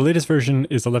anyway, so the latest version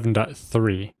is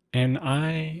 11.3, and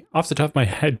I, off the top of my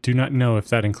head, do not know if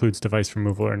that includes device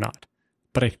removal or not,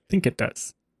 but I think it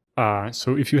does.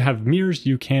 So if you have mirrors,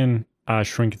 you can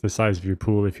shrink the size of your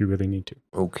pool if you really need to.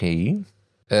 Okay.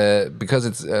 Because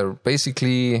it's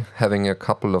basically having a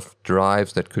couple of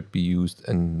drives that could be used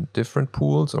in different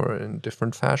pools or in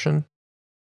different fashion.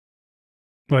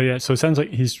 Well, yeah, so it sounds like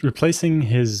he's replacing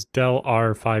his Dell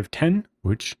R510,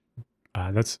 which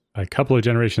that's a couple of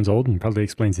generations old and probably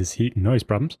explains his heat and noise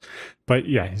problems. But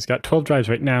yeah, he's got 12 drives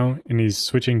right now, and he's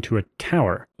switching to a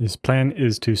tower. His plan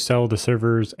is to sell the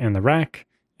servers and the rack,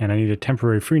 and I need a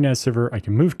temporary FreeNAS server I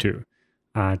can move to.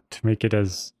 To make it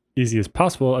as easy as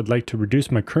possible, I'd like to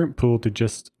reduce my current pool to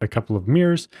just a couple of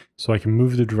mirrors so I can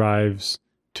move the drives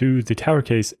to the tower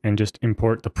case and just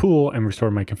import the pool and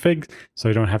restore my configs so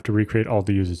I don't have to recreate all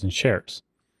the users and shares.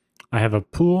 I have a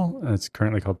pool that's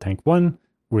currently called Tank 1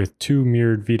 with 2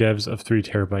 mirrored VDEVs of 3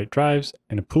 terabyte drives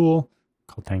and a pool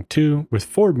called Tank 2 with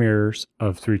 4 mirrors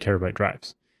of 3 terabyte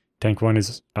drives. Tank 1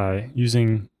 is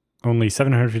using only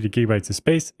 750 gigabytes of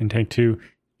space, and Tank 2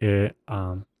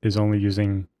 is only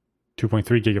using 2.3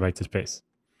 gigabytes of space.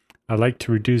 I'd like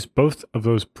to reduce both of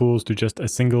those pools to just a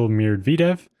single mirrored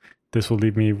VDEV. This will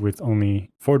leave me with only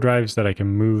 4 drives that I can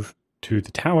move to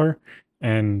the tower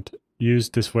and use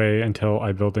this way until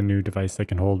I build a new device that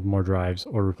can hold more drives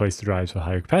or replace the drives with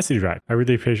higher capacity drive. I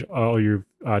really appreciate all you've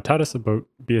taught us about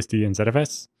BSD and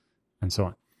ZFS and so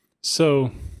on.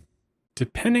 So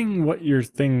depending what your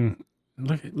thing,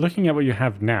 looking at what you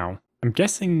have now, I'm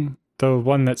guessing the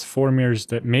one that's 4 mirrors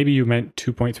that maybe you meant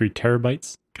 2.3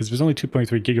 terabytes because there's only 2.3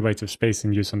 gigabytes of space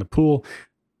in use on the pool.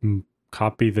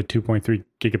 Copy the 2.3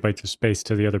 gigabytes of space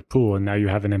to the other pool, and now you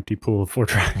have an empty pool of 4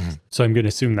 drives. So I'm going to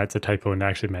assume that's a typo and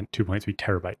actually meant 2.3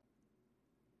 terabyte.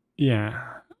 Yeah.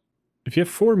 If you have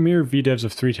 4 mirror VDEVs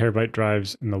of 3 terabyte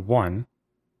drives in the one,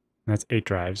 that's 8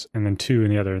 drives, and then 2 in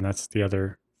the other, and that's the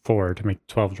other 4 to make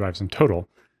 12 drives in total,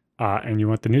 and you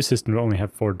want the new system to only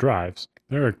have 4 drives,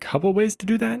 there are a couple ways to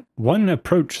do that. One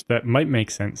approach that might make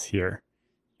sense here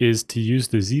is to use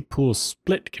the zpool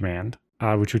split command,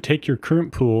 which would take your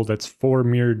current pool that's 4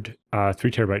 mirrored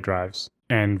 3 terabyte drives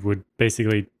and would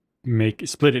basically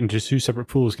split it into 2 separate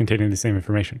pools containing the same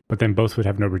information, but then both would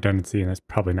have no redundancy, and that's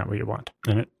probably not what you want.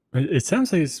 And it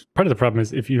sounds like part of the problem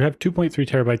is if you have 2.3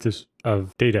 terabytes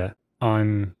of data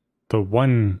on the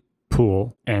one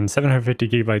pool and 750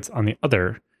 gigabytes on the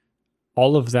other,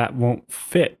 all of that won't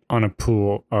fit on a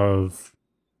pool of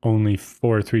only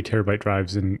 4 3 terabyte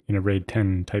drives in a RAID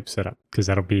 10 type setup, because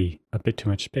that'll be a bit too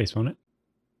much space, won't it?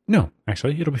 No,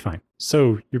 actually, it'll be fine.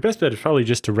 So your best bet is probably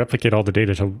just to replicate all the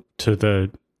data to the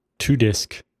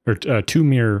 2-disk or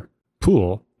 2-mirror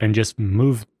pool and just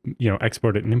move,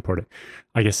 export it and import it.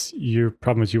 I guess your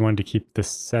problem is you wanted to keep the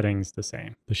settings the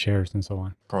same, the shares and so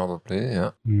on. Probably,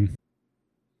 yeah.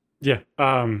 Yeah.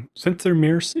 Since they're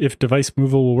mirrors, if device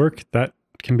removal will work, that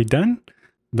can be done.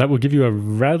 That will give you a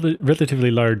relatively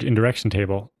large indirection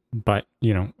table, but,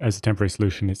 as a temporary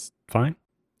solution, it's fine.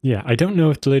 Yeah, I don't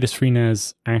know if the latest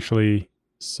FreeNAS actually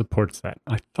supports that.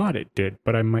 I thought it did,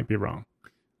 but I might be wrong.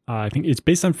 I think it's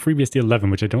based on FreeBSD 11,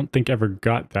 which I don't think ever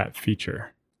got that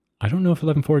feature. I don't know if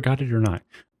 11.4 got it or not.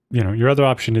 Your other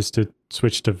option is to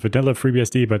switch to vanilla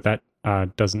FreeBSD, but that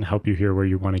doesn't help you here where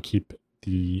you want to keep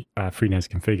the FreeNAS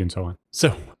config and so on.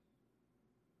 So,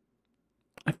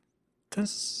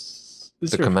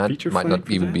 the command might not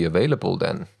even be available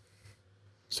then.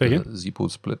 Say again? Zpool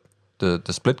split.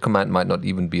 The split command might not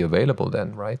even be available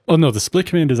then, right? Oh no, the split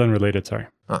command is unrelated, sorry.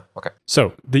 Okay.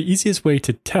 So the easiest way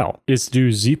to tell is to do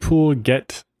zpool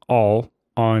get all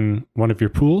on one of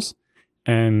your pools,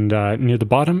 And near the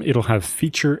bottom, it'll have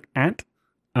feature at,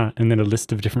 and then a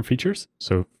list of different features.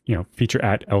 So, feature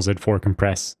at LZ4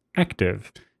 compress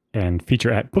active, and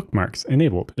feature at bookmarks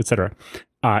enabled, etc.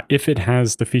 If it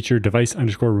has the feature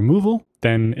device_removal,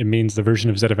 then it means the version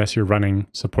of ZFS you're running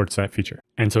supports that feature.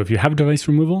 And so if you have device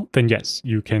removal, then yes,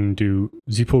 you can do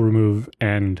zpool remove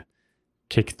and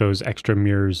kick those extra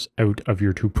mirrors out of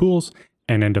your two pools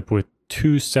and end up with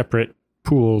two separate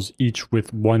pools, each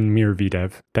with one mirror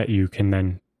VDEV that you can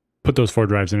then put those 4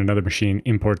 drives in another machine,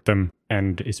 import them,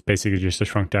 and it's basically just a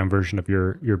shrunk down version of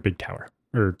your big tower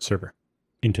or server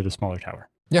into the smaller tower.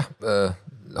 Yeah,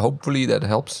 hopefully that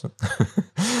helps.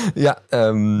 Yeah,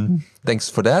 thanks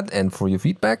for that and for your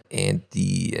feedback. And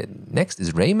the next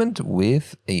is Raymond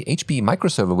with a HPE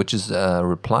microserver, which is a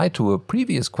reply to a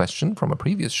previous question from a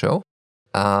previous show.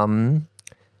 Raymond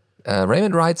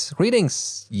writes,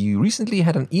 "Greetings. You recently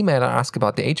had an email ask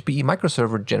about the HPE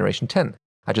microserver Generation 10.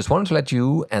 I just wanted to let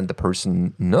you and the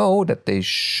person know that they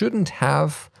shouldn't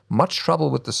have much trouble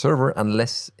with the server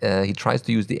unless he tries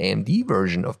to use the AMD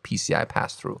version of PCI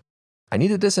pass-through. I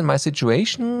needed this in my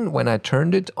situation when I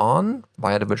turned it on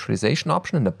via the virtualization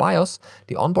option in the BIOS.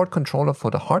 The onboard controller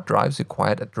for the hard drives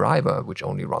required a driver, which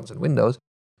only runs in Windows,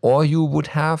 or you would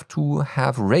have to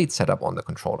have RAID set up on the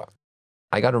controller.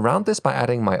 I got around this by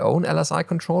adding my own LSI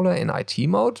controller in IT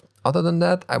mode. Other than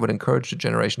that, I would encourage the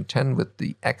Generation 10 with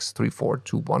the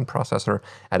X3421 processor,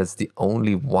 and it's the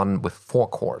only one with 4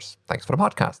 cores. Thanks for the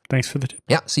podcast." Thanks for the tip.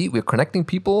 Yeah, see, we're connecting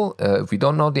people. If we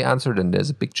don't know the answer, then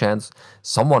there's a big chance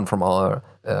someone from our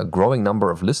growing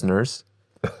number of listeners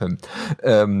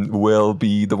will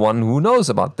be the one who knows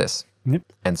about this. Yep.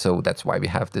 And so that's why we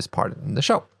have this part in the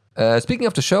show. Speaking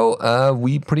of the show,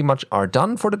 we pretty much are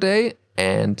done for the day.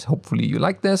 And hopefully you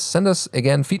like this. Send us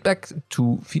again feedback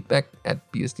to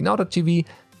feedback@bsdnow.tv,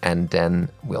 and then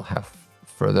we'll have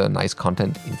further nice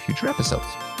content in future episodes.